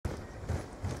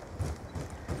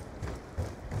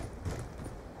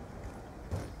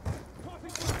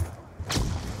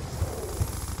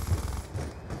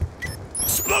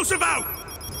Explosive out!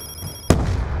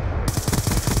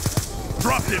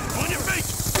 Dropped him! On your feet!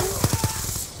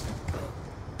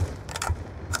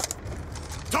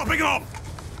 Topping off!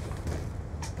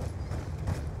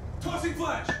 Tossing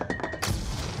flash!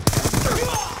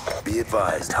 Be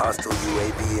advised, hostile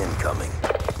UAV incoming.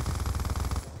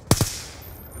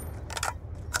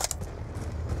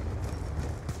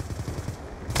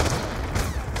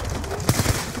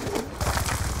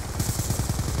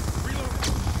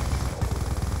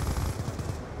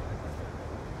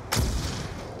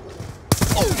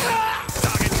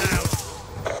 Target down!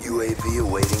 UAV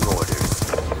awaiting orders.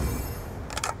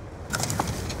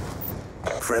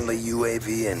 Friendly UAV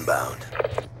inbound.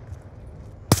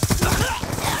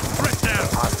 Threat down!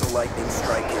 Hostile lightning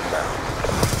strike inbound.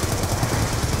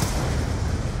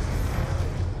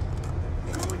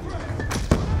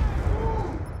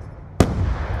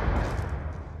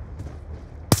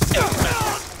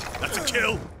 That's a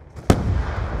kill!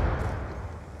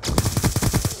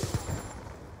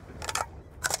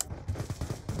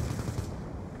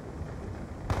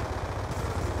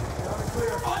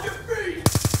 On your feet!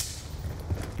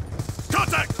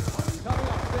 Contact!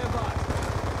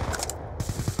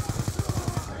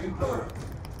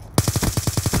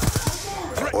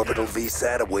 Orbital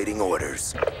VSAT awaiting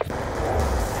orders.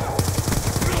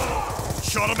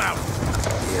 Shot him out!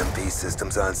 EMP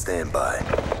systems on standby.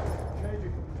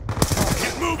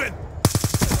 Get moving!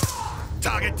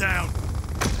 Target down!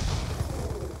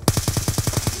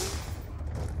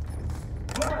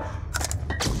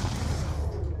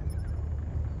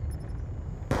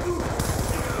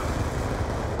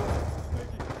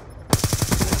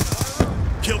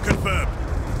 Kill confirmed.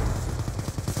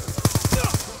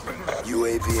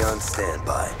 UAV on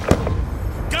standby.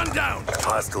 Gun down!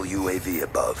 Hostile UAV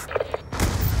above.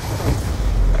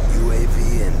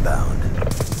 UAV inbound.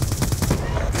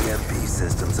 EMP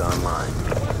systems online.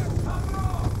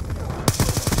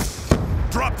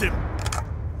 Dropped him!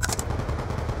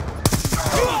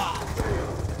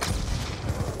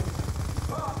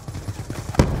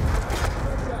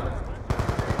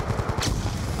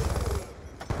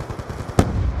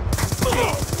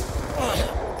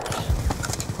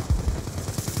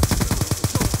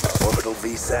 Orbital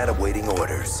VSAT awaiting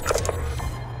orders.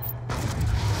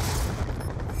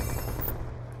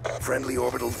 Friendly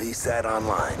orbital VSAT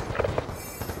online.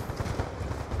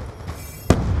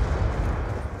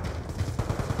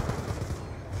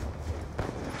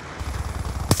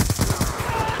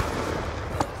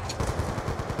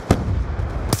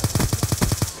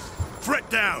 Threat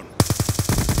down!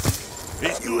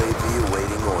 UAV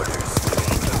awaiting orders.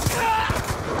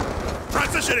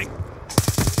 Transitioning!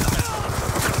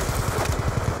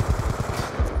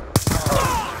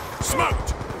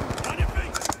 Smoked! On your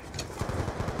feet!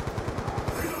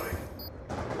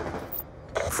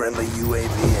 Friendly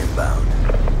UAV inbound.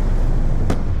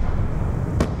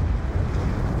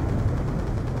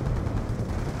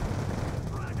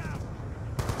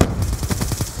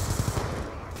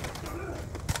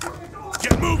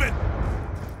 Get moving!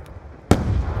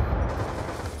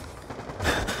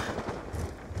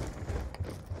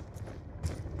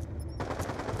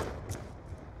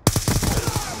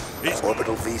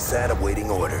 Orbital VSAT awaiting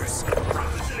orders.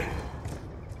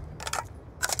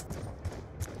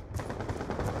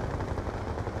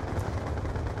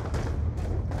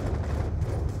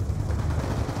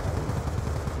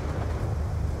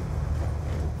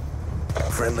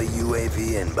 Friendly UAV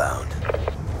inbound.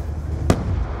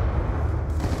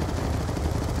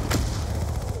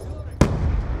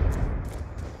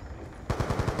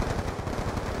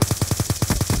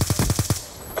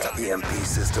 EMP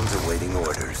systems awaiting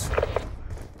orders.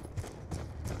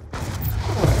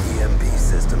 EMP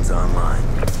systems online.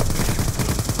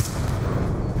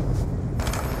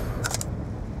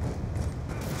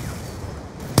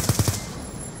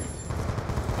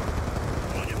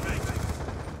 On your feet!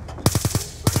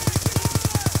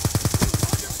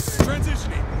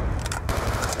 Transitioning!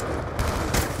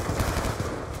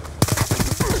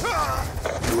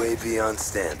 UAV on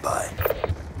standby.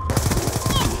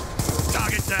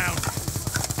 Target down!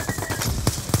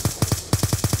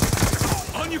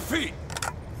 On your feet!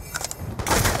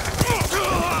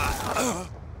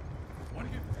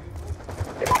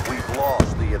 We've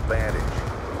lost the advantage.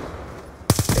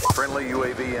 Friendly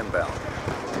UAV inbound.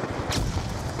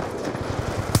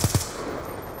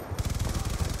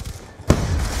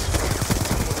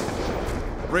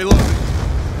 Reloading!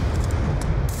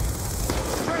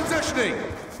 Transitioning!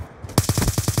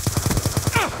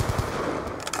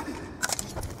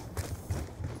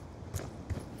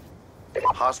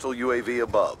 Hostile UAV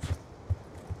above.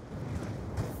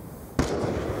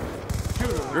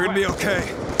 You're gonna be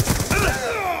okay.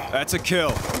 That's a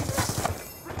kill.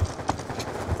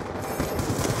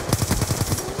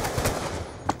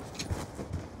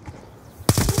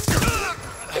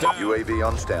 UAV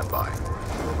on standby.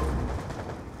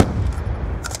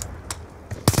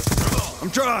 I'm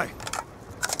dry.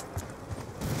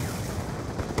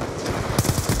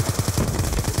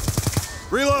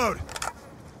 Reload.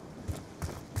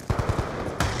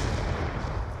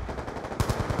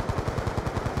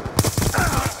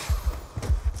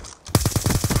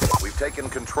 We've taken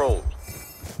control.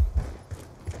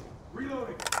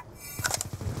 Reloading.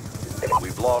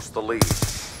 We've lost the lead.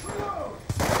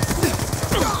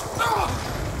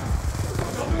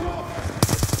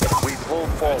 We pulled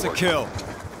forward. That's a kill.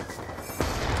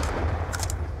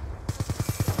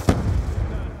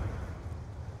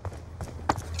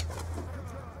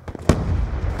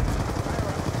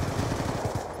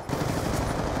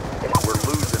 We're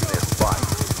losing this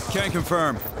fight. Can't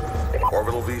confirm.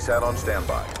 Orbital VSAT on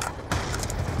standby.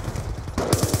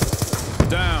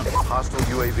 Down. Hostile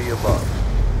UAV above.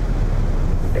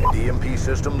 EMP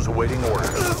systems awaiting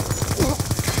orders.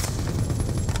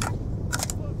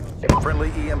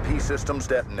 Friendly EMP systems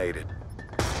detonated.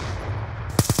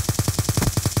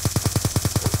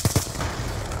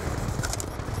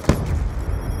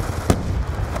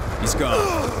 He's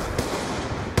gone.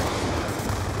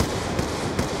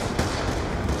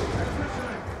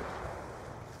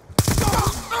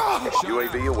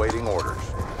 UAV awaiting orders.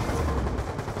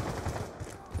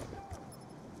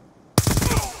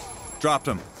 Dropped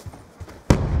him.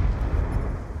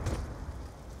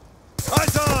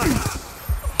 Eyes on!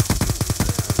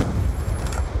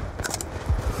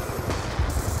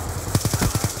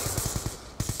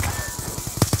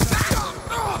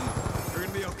 You're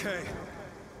gonna be okay.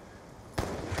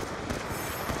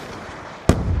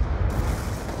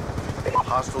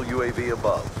 Hostile UAV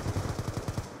above.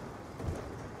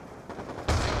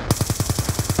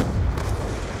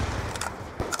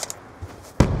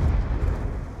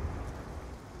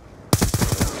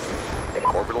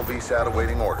 Orbital VSAT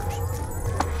awaiting orders.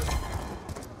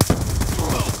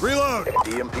 Reload!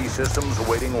 EMP systems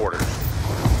awaiting orders.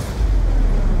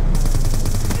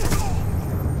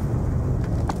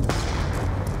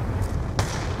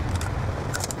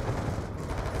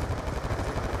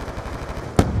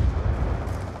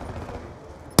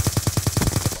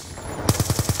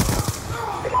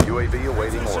 UAV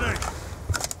awaiting orders.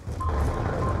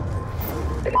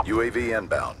 UAV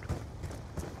inbound.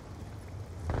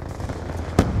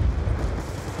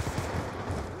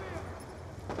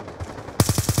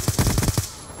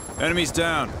 Enemies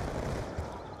down.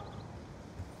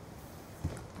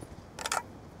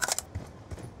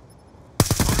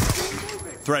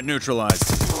 Threat neutralized.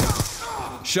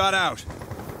 Shot out.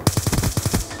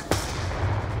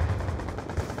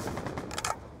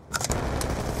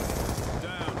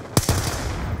 Down.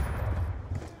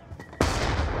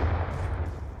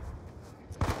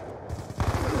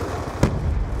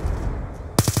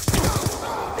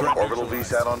 Threat Orbital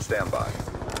neutralized. VSAT on standby.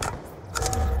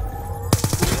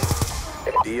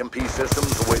 EMP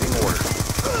systems awaiting orders.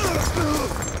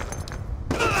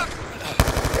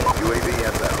 UAV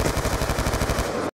inbound.